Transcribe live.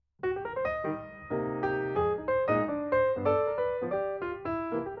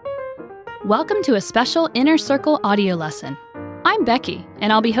Welcome to a special Inner Circle audio lesson. I'm Becky,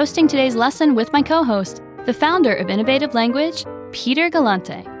 and I'll be hosting today's lesson with my co-host, the founder of Innovative Language, Peter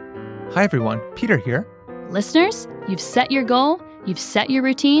Galante. Hi everyone, Peter here. Listeners, you've set your goal, you've set your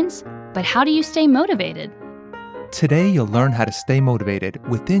routines, but how do you stay motivated? Today you'll learn how to stay motivated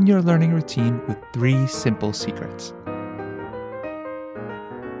within your learning routine with 3 simple secrets.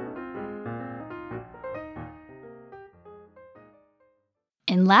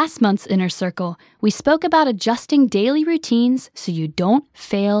 In last month's Inner Circle, we spoke about adjusting daily routines so you don't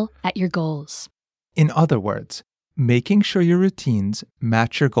fail at your goals. In other words, making sure your routines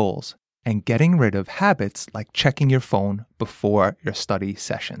match your goals and getting rid of habits like checking your phone before your study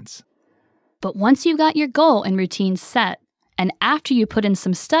sessions. But once you got your goal and routine set, and after you put in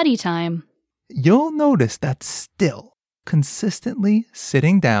some study time, you'll notice that still, consistently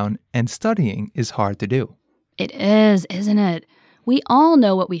sitting down and studying is hard to do. It is, isn't it? We all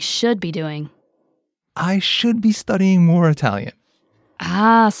know what we should be doing. I should be studying more Italian.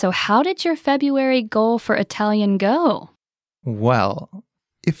 So how did your February goal for Italian go? Well,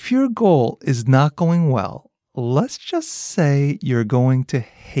 if your goal is not going well, let's just say you're going to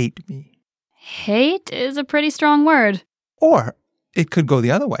hate me. Hate is a pretty strong word. Or it could go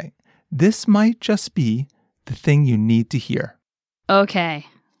the other way. This might just be the thing you need to hear. Okay.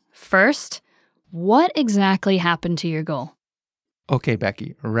 First, what exactly happened to your goal? Okay,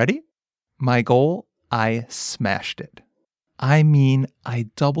 Becky, ready? My goal, I smashed it. I mean, I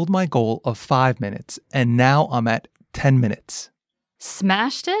doubled my goal of 5 minutes, and now I'm at 10 minutes.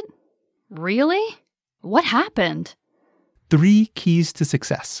 Smashed it? Really? What happened? 3 keys to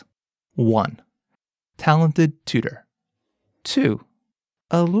success. 1, talented tutor. 2,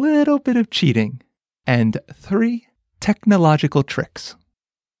 a little bit of cheating. And 3, technological tricks.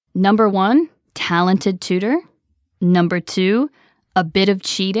 Number 1, talented tutor. Number 2, a bit of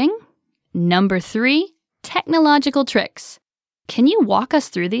cheating. Number 3, technological tricks. Can you walk us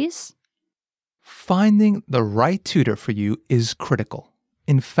through these? Finding the right tutor for you is critical.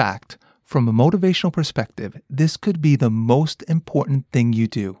 In fact, from a motivational perspective, this could be the most important thing you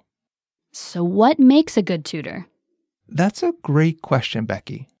do. So what makes a good tutor? That's a great question,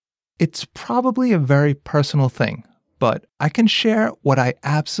 Becky. It's probably a very personal thing, but I can share what I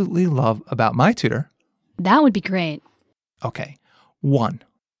absolutely love about my tutor. That would be great. Okay. 1,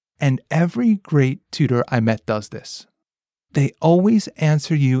 and every great tutor I met does this. They always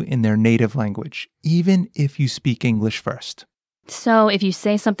answer you in their native language, even if you speak English first. So if you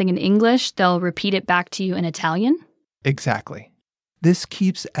say something in English, they'll repeat it back to you in Italian? Exactly. This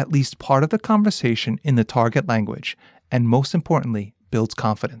keeps at least part of the conversation in the target language, and most importantly, builds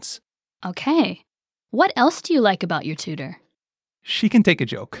confidence. Okay. What else do you like about your tutor? She can take a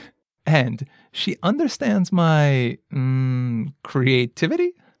joke. And she understands my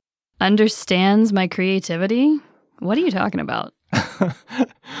creativity? Understands my creativity? What are you talking about?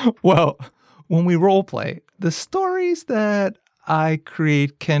 Well, when we role play, the stories that I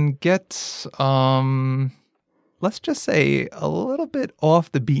create can get, let's just say, a little bit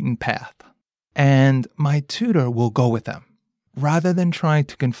off the beaten path. And my tutor will go with them, rather than trying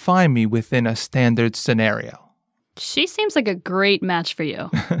to confine me within a standard scenario. She seems like a great match for you.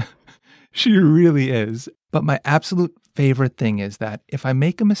 She really is. But my absolute favorite thing is that if I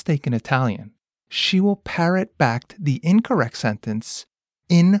make a mistake in Italian, she will parrot back the incorrect sentence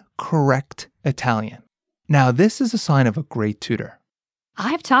in correct Italian. Now, this is a sign of a great tutor.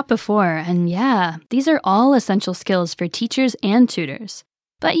 I've taught before, and yeah, these are all essential skills for teachers and tutors.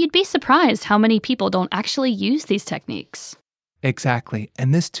 But you'd be surprised how many people don't actually use these techniques. Exactly.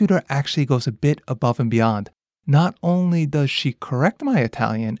 And this tutor actually goes a bit above and beyond. Not only does she correct my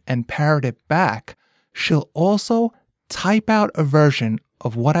Italian and parrot it back, she'll also type out a version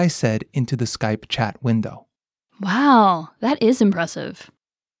of what I said into the Skype chat window. Wow, that is impressive.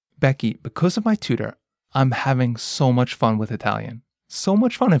 Becky, because of my tutor, I'm having so much fun with Italian. So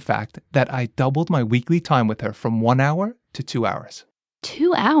much fun, in fact, that I doubled my weekly time with her from 1 hour to 2 hours.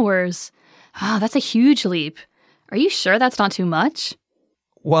 2 hours? That's a huge leap. Are you sure that's not too much?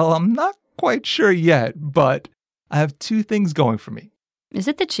 Well, I'm not quite sure yet, but I have 2 things going for me. Is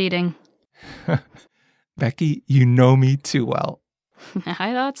it the cheating? Becky, you know me too well.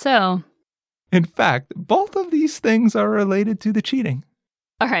 I thought so. In fact, both of these things are related to the cheating.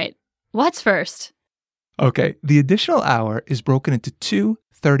 All right, what's first? Okay, the additional hour is broken into 2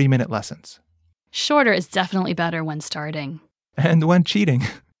 30-minute lessons. Shorter is definitely better when starting. And when cheating,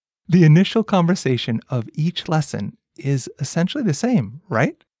 the initial conversation of each lesson is essentially the same,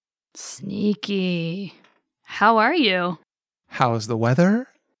 right? Sneaky. How are you? How's the weather?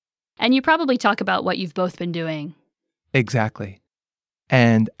 And you probably talk about what you've both been doing. Exactly.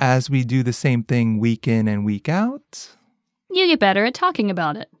 And as we do the same thing week in and week out, You get better at talking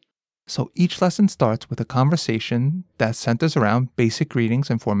about it. so each lesson starts with a conversation that centers around basic greetings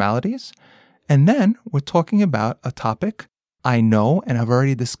and formalities. And then we're talking about a topic I know and have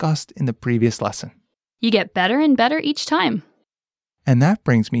already discussed in the previous lesson. You get better and better each time. And that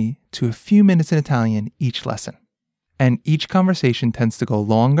brings me to a few minutes in Italian each lesson. And each conversation tends to go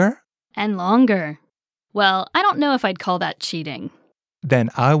longer. And longer. Well, I don't know if I'd call that cheating. Then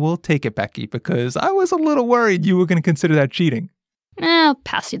I will take it, Becky, because I was a little worried you were going to consider that cheating. I'll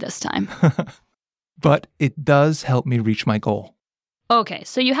pass you this time. But it does help me reach my goal. Okay,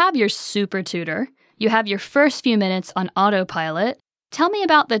 so you have your super tutor. You have your first few minutes on autopilot. Tell me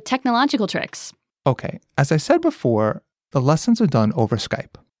about the technological tricks. Okay, as I said before, the lessons are done over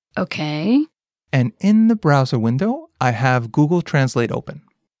Skype. Okay. And in the browser window, I have Google Translate open.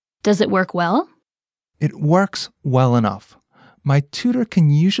 Does it work well? It works well enough. My tutor can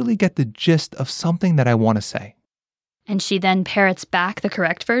usually get the gist of something that I want to say. And she then parrots back the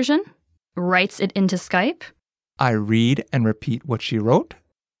correct version? Writes it into Skype? I read and repeat what she wrote.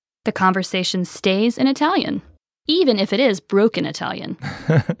 The conversation stays in Italian, even if it is broken Italian.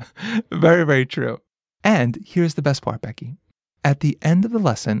 Very, very true. And here's the best part, Becky. At the end of the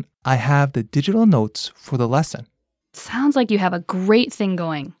lesson, I have the digital notes for the lesson. Sounds like you have a great thing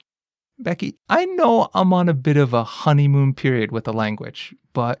going. Becky, I know I'm on a bit of a honeymoon period with the language,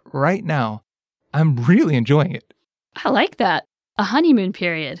 but right now, I'm really enjoying it. I like that. A honeymoon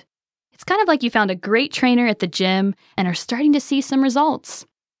period. It's kind of like you found a great trainer at the gym and are starting to see some results.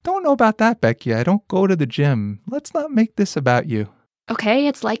 Don't know about that, Becky. I don't go to the gym. Let's not make this about you. Okay,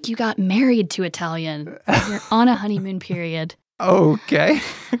 it's like you got married to Italian. You're on a honeymoon period. Okay.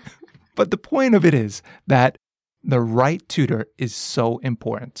 But the point of it is that the right tutor is so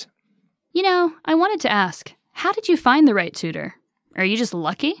important. You know, I wanted to ask, how did you find the right tutor? Are you just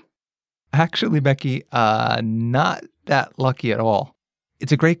lucky? Actually, Becky, not that lucky at all.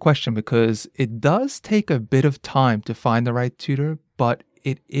 It's a great question because it does take a bit of time to find the right tutor, but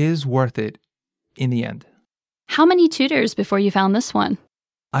it is worth it in the end. How many tutors before you found this one?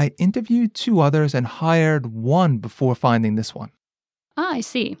 I interviewed 2 others and hired one before finding this one. Ah, I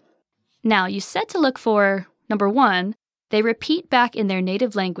see. Now, you said to look for, number 1, they repeat back in their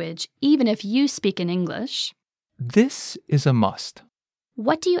native language even if you speak in English. This is a must.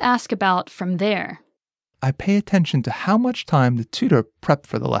 What do you ask about from there? I pay attention to how much time the tutor prepped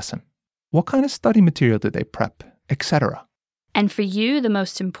for the lesson. What kind of study material did they prep, etc. And for you, the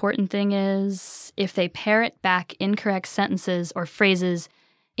most important thing is if they parrot back incorrect sentences or phrases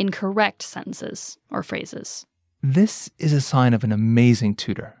in correct sentences or phrases. This is a sign of an amazing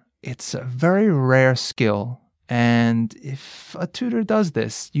tutor. It's a very rare skill, and if a tutor does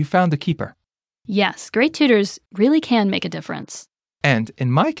this, you found a keeper. Yes, great tutors really can make a difference. And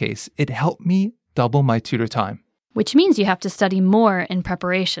in my case, it helped me double my tutor time. Which means you have to study more in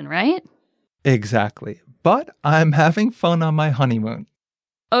preparation, right? Exactly. But I'm having fun on my honeymoon.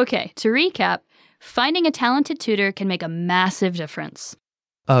 Okay, to recap, finding a talented tutor can make a massive difference.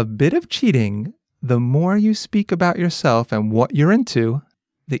 A bit of cheating, the more you speak about yourself and what you're into,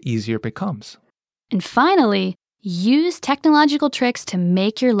 the easier it becomes. And finally, use technological tricks to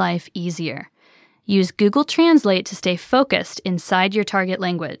make your life easier. Use Google Translate to stay focused inside your target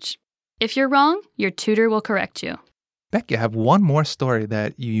language. If you're wrong, your tutor will correct you. Becky, I have one more story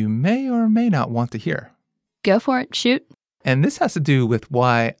that you may or may not want to hear. Go for it, shoot. And this has to do with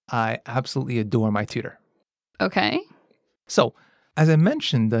why I absolutely adore my tutor. Okay. So, as I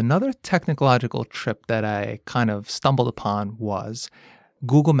mentioned, another technological trip that I kind of stumbled upon was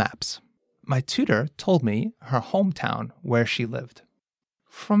Google Maps. My tutor told me her hometown where she lived.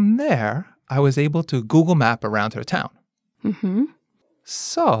 From there, I was able to Google Map around her town. Mm-hmm.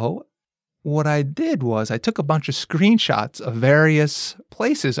 So, what I did was I took a bunch of screenshots of various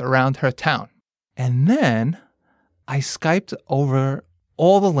places around her town. And then I Skyped over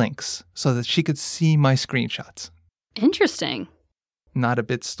all the links so that she could see my screenshots. Interesting. Not a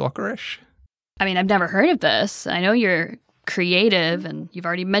bit stalkerish? I mean, I've never heard of this. I know you're creative and you've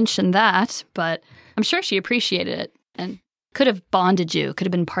already mentioned that, but I'm sure she appreciated it and could have bonded you, could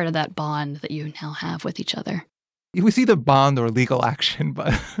have been part of that bond that you now have with each other. It was either bond or legal action,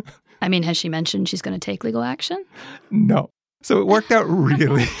 but... I mean, has she mentioned she's going to take legal action? No. So it worked out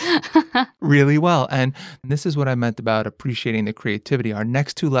really, really well. And this is what I meant about appreciating the creativity. Our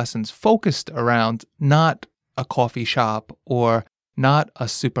next 2 lessons focused around not a coffee shop or not a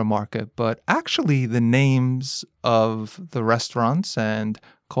supermarket, but actually the names of the restaurants and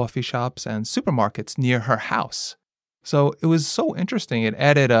coffee shops and supermarkets near her house. So it was so interesting. It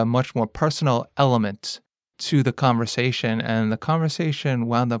added a much more personal element to the conversation, and the conversation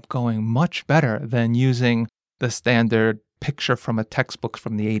wound up going much better than using the standard picture from a textbook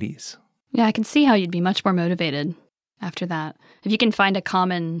from the 80s. Yeah, I can see how you'd be much more motivated after that. If you can find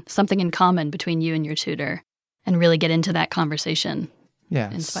something in common between you and your tutor and really get into that conversation.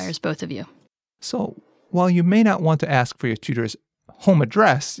 Yes. It inspires both of you. So while you may not want to ask for your tutor's home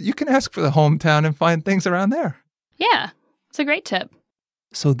address, you can ask for the hometown and find things around there. Yeah, it's a great tip.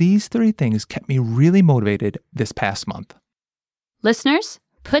 So these 3 things kept me really motivated this past month. Listeners,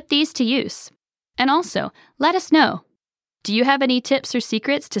 put these to use. And also, let us know. Do you have any tips or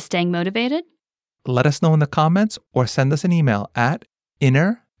secrets to staying motivated? Let us know in the comments or send us an email at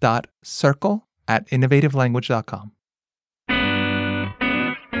inner.circle@innovativelanguage.com.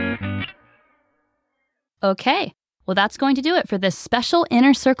 Okay, well, that's going to do it for this special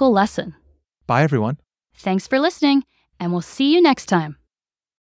Inner Circle lesson. Bye, everyone. Thanks for listening, and we'll see you next time.